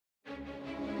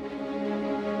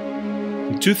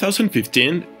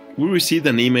2015, we received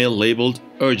an email labeled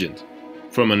urgent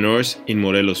from a nurse in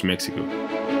Morelos, Mexico.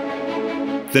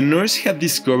 The nurse had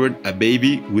discovered a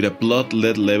baby with a blood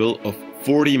lead level of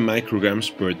 40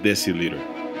 micrograms per deciliter.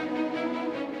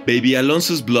 Baby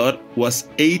Alonso's blood was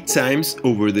 8 times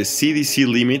over the CDC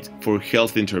limit for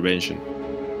health intervention.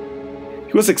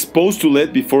 He was exposed to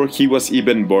lead before he was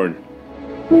even born.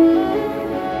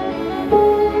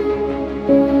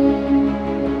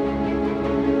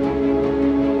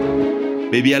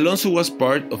 Baby Alonso was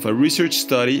part of a research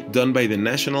study done by the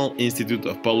National Institute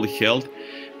of Public Health,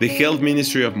 the Health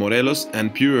Ministry of Morelos,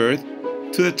 and Pure Earth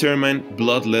to determine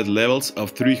blood lead levels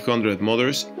of 300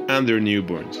 mothers and their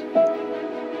newborns.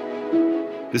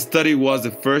 The study was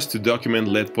the first to document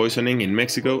lead poisoning in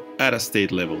Mexico at a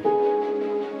state level.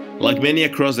 Like many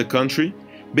across the country,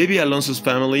 Baby Alonso's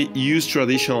family used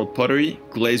traditional pottery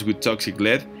glazed with toxic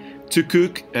lead to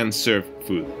cook and serve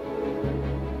food.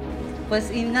 Pues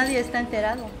y nadie está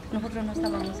enterado, nosotros no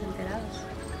estábamos enterados.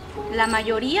 La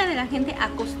mayoría de la gente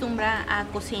acostumbra a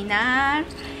cocinar,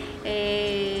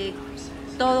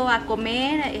 todo a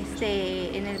comer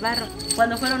en el barro.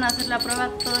 Cuando fueron a hacer la prueba,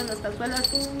 todas las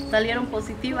cazuelas salieron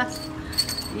positivas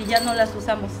y ya no las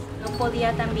usamos. No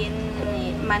podía también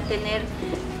mantener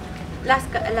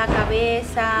la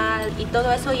cabeza y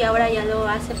todo eso, y ahora ya lo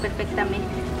hace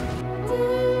perfectamente.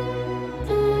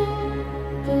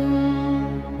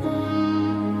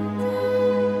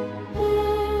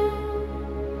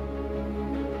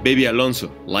 Baby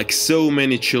Alonso, like so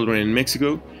many children in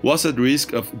Mexico, was at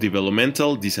risk of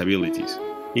developmental disabilities,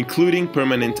 including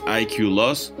permanent IQ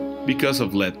loss because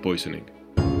of lead poisoning.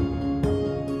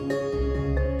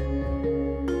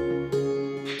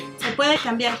 Se puede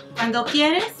cambiar. Cuando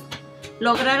quieres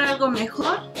lograr algo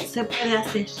mejor, se puede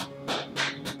hacer.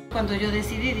 Cuando yo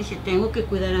decidí, dije, tengo que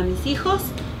cuidar a mis hijos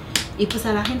y pues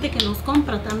a la gente que nos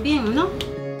compra también, ¿no?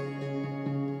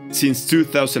 Since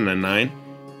 2009,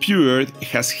 Pure Earth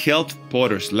has helped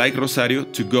potters like Rosario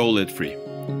to go lead-free.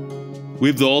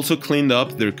 We've also cleaned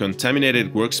up their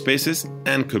contaminated workspaces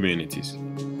and communities.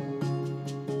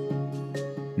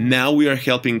 Now we are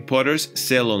helping potters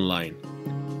sell online.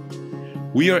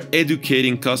 We are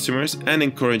educating customers and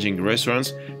encouraging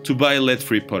restaurants to buy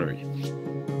lead-free pottery.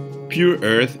 Pure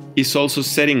Earth is also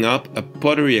setting up a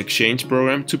pottery exchange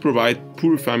program to provide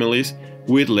poor families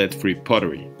with lead-free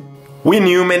pottery. We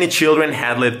knew many children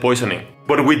had lead poisoning,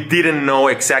 but we didn't know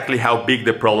exactly how big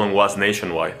the problem was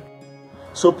nationwide.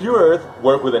 So Pure Earth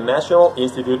worked with the National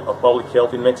Institute of Public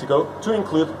Health in Mexico to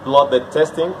include blood lead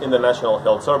testing in the National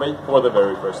Health Survey for the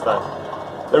very first time.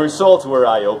 The results were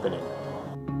eye-opening.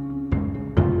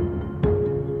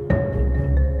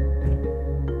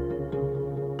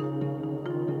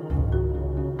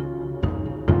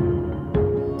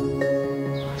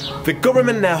 The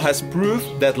government now has proof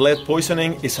that lead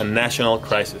poisoning is a national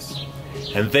crisis,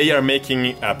 and they are making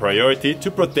it a priority to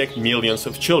protect millions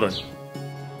of children.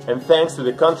 And thanks to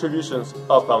the contributions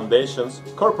of foundations,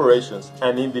 corporations,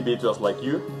 and individuals like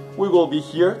you, we will be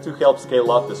here to help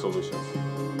scale up the solutions.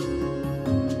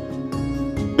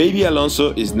 Baby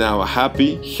Alonso is now a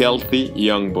happy, healthy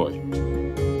young boy.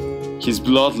 His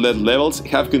blood lead levels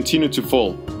have continued to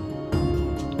fall.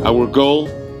 Our goal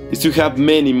is to have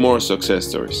many more success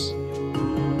stories.